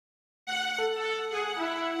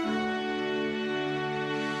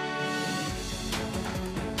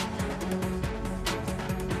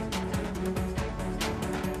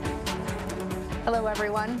Hello,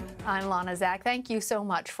 everyone. I'm Lana Zak. Thank you so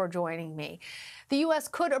much for joining me. The U.S.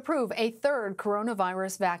 could approve a third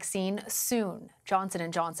coronavirus vaccine soon.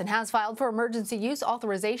 Johnson & Johnson has filed for emergency use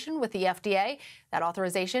authorization with the FDA. That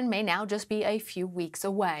authorization may now just be a few weeks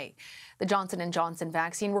away. The Johnson & Johnson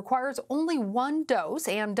vaccine requires only one dose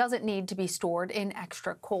and doesn't need to be stored in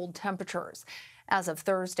extra cold temperatures. As of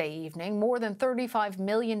Thursday evening, more than 35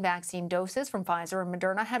 million vaccine doses from Pfizer and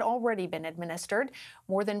Moderna had already been administered.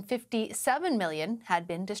 More than 57 million had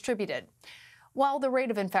been distributed. While the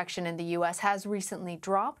rate of infection in the U.S. has recently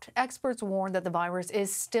dropped, experts warn that the virus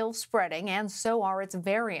is still spreading, and so are its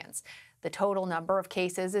variants. The total number of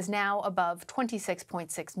cases is now above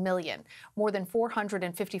 26.6 million. More than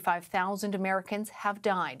 455,000 Americans have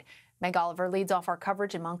died. Meg Oliver leads off our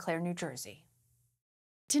coverage in Montclair, New Jersey.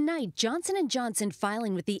 Tonight, Johnson & Johnson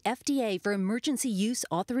filing with the FDA for emergency use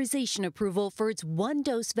authorization approval for its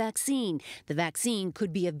one-dose vaccine. The vaccine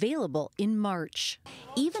could be available in March.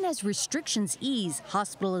 Even as restrictions ease,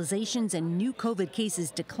 hospitalizations and new COVID cases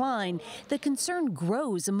decline, the concern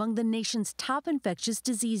grows among the nation's top infectious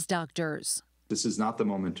disease doctors. This is not the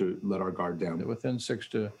moment to let our guard down. Within 6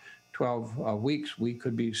 to 12 weeks, we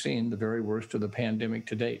could be seeing the very worst of the pandemic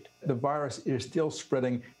to date. The virus is still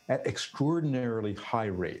spreading at extraordinarily high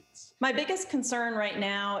rates. My biggest concern right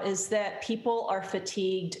now is that people are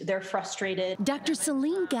fatigued, they're frustrated. Dr.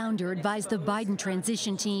 Celine Gounder advised the Biden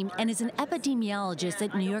transition team and is an epidemiologist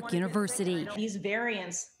at New York University. These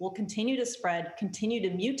variants will continue to spread, continue to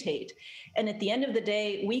mutate, and at the end of the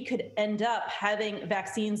day, we could end up having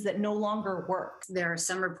vaccines that no longer work. There are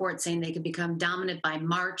some reports saying they could become dominant by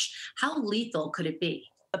March. How lethal could it be?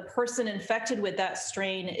 A person infected with that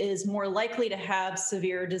strain is more likely to have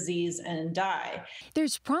severe disease and die.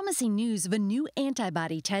 There's promising news of a new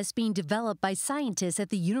antibody test being developed by scientists at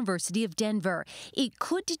the University of Denver. It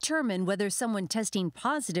could determine whether someone testing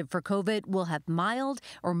positive for COVID will have mild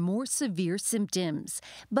or more severe symptoms.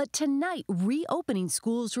 But tonight, reopening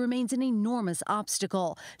schools remains an enormous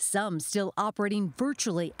obstacle, some still operating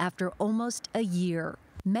virtually after almost a year.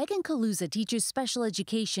 Megan Kaluza teaches special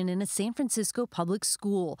education in a San Francisco public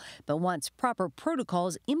school, but wants proper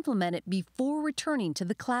protocols implemented before returning to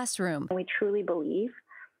the classroom. We truly believe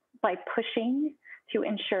by pushing to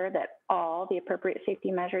ensure that all the appropriate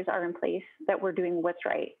safety measures are in place, that we're doing what's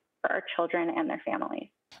right for our children and their families.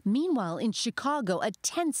 Meanwhile, in Chicago, a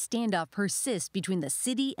tense standoff persists between the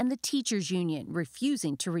city and the teachers' union,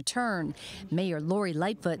 refusing to return. Mayor Lori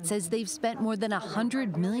Lightfoot says they've spent more than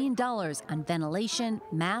 $100 million on ventilation,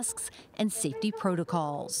 masks, and safety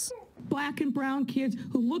protocols. Black and brown kids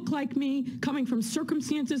who look like me, coming from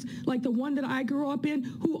circumstances like the one that I grew up in,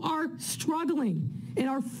 who are struggling and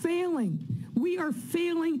are failing. We are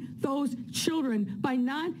failing those children by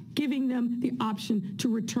not giving them the option to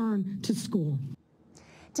return to school.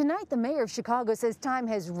 Tonight, the mayor of Chicago says time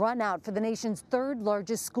has run out for the nation's third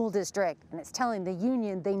largest school district and is telling the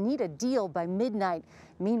union they need a deal by midnight.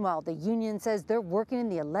 Meanwhile, the union says they're working in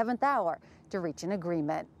the 11th hour to reach an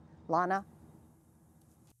agreement. Lana?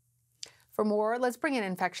 For more, let's bring in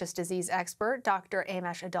infectious disease expert Dr.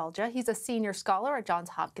 Amesh Adalja. He's a senior scholar at Johns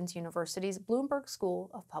Hopkins University's Bloomberg School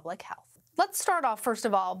of Public Health. Let's start off, first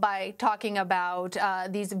of all, by talking about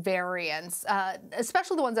these variants,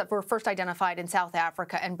 especially the ones that were first identified in South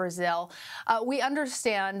Africa and Brazil. We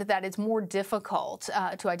understand that it's more difficult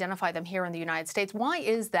to identify them here in the United States. Why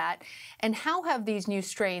is that, and how have these new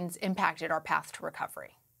strains impacted our path to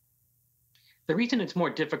recovery? The reason it's more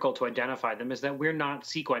difficult to identify them is that we're not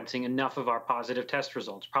sequencing enough of our positive test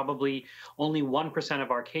results. Probably only 1% of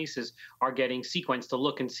our cases are getting sequenced to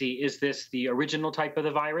look and see, is this the original type of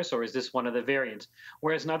the virus or is this one of the variants?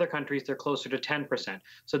 Whereas in other countries, they're closer to 10%.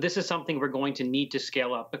 So this is something we're going to need to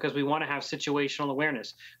scale up because we want to have situational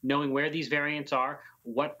awareness, knowing where these variants are,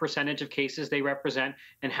 what percentage of cases they represent,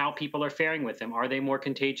 and how people are faring with them. Are they more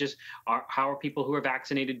contagious? How are people who are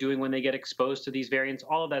vaccinated doing when they get exposed to these variants?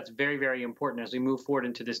 All of that's very, very important as we move forward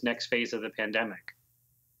into this next phase of the pandemic.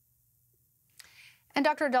 And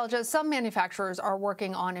Dr. Adalja, some manufacturers are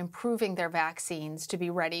working on improving their vaccines to be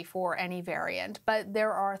ready for any variant, but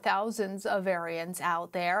there are thousands of variants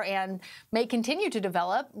out there and may continue to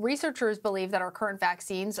develop. Researchers believe that our current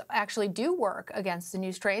vaccines actually do work against the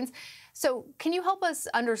new strains. So can you help us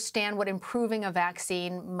understand what improving a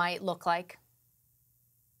vaccine might look like?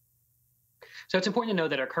 So it's important to know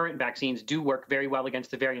that our current vaccines do work very well against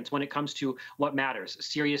the variants when it comes to what matters: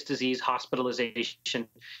 serious disease, hospitalization,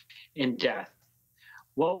 and death.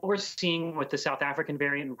 What we're seeing with the South African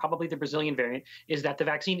variant and probably the Brazilian variant is that the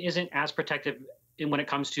vaccine isn't as protective when it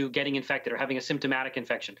comes to getting infected or having a symptomatic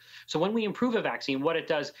infection. So when we improve a vaccine, what it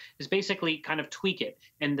does is basically kind of tweak it.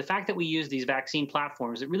 And the fact that we use these vaccine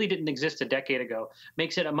platforms that really didn't exist a decade ago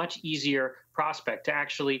makes it a much easier prospect to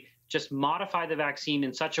actually just modify the vaccine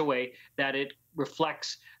in such a way that it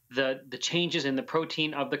reflects the changes in the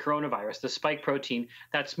protein of the coronavirus, the spike protein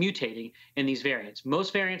that's mutating in these variants.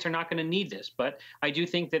 Most variants are not going to need this, but I do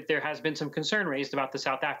think that there has been some concern raised about the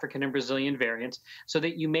South African and Brazilian variants, so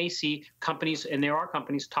that you may see companies, and there are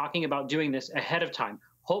companies, talking about doing this ahead of time.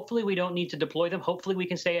 Hopefully, we don't need to deploy them. Hopefully, we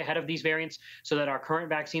can stay ahead of these variants so that our current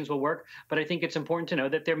vaccines will work. But I think it's important to know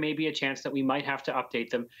that there may be a chance that we might have to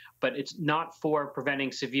update them. But it's not for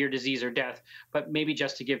preventing severe disease or death, but maybe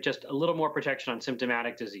just to give just a little more protection on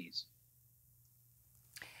symptomatic disease.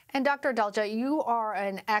 And Dr. Adalja, you are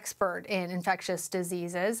an expert in infectious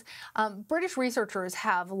diseases. British researchers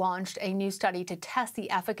have launched a new study to test the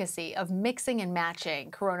efficacy of mixing and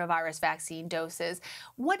matching coronavirus vaccine doses.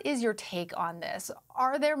 What is your take on this?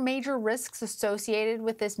 Are there major risks associated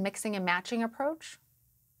with this mixing and matching approach?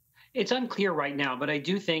 It's unclear right now, but I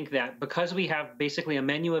do think that because we have basically a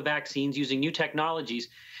menu of vaccines using new technologies,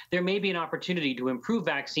 there may be an opportunity to improve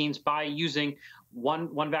vaccines by using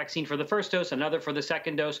one vaccine for the first dose, another for the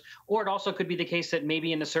second dose, or it also could be the case that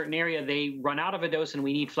maybe in a certain area they run out of a dose and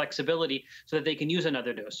we need flexibility so that they can use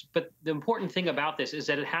another dose. But the important thing about this is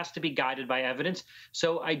that it has to be guided by evidence.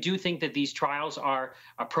 So I do think that these trials are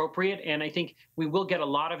appropriate, and I think we will get a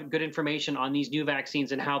lot of good information on these new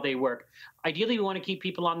vaccines and how they work. Ideally, we want to keep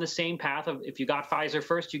people on the same path of if you got Pfizer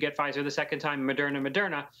first, you get Pfizer the second time,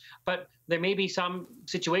 Moderna. But there may be some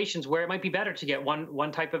situations where it might be better to get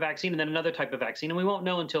one type of vaccine and then another type of vaccine, and we won't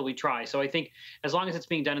know until we try. So I think as long as it's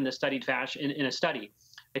being done in the studied fashion, in a study,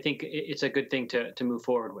 I think it's a good thing to move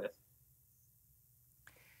forward with.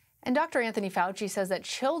 And Dr. Anthony Fauci says that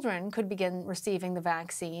children could begin receiving the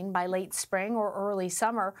vaccine by late spring or early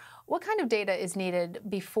summer. What kind of data is needed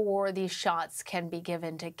before these shots can be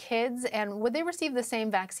given to kids? And would they receive the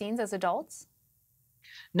same vaccines as adults?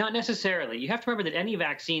 Not necessarily. You have to remember that any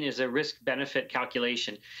vaccine is a risk-benefit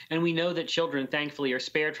calculation, and we know that children, thankfully, are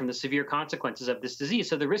spared from the severe consequences of this disease.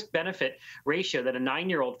 So the risk-benefit ratio that a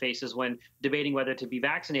 9-year-old faces when debating whether to be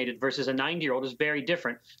vaccinated versus a 90-year-old is very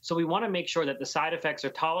different. So we want to make sure that the side effects are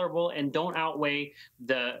tolerable and don't outweigh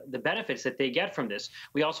the benefits that they get from this.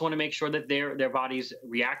 We also want to make sure that their bodies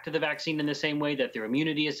react to the vaccine in the same way, that their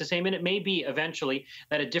immunity is the same, and it may be eventually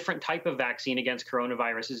that a different type of vaccine against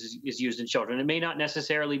coronavirus is used in children. It may not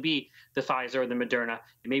necessarily be the Pfizer or the Moderna.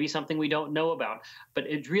 It may be something we don't know about. But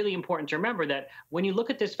it's really important to remember that when you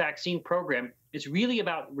look at this vaccine program, it's really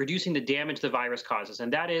about reducing the damage the virus causes.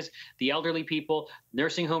 And that is the elderly people,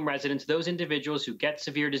 nursing home residents, those individuals who get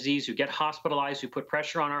severe disease, who get hospitalized, who put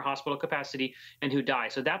pressure on our hospital capacity, and who die.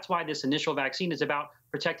 So that's why this initial vaccine is about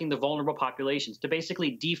protecting the vulnerable populations, to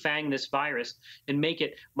basically defang this virus and make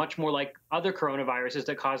it much more like other coronaviruses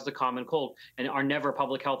that cause the common cold and are never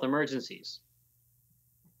public health emergencies.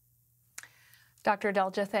 Dr.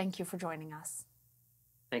 Adalja, thank you for joining us.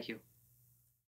 Thank you.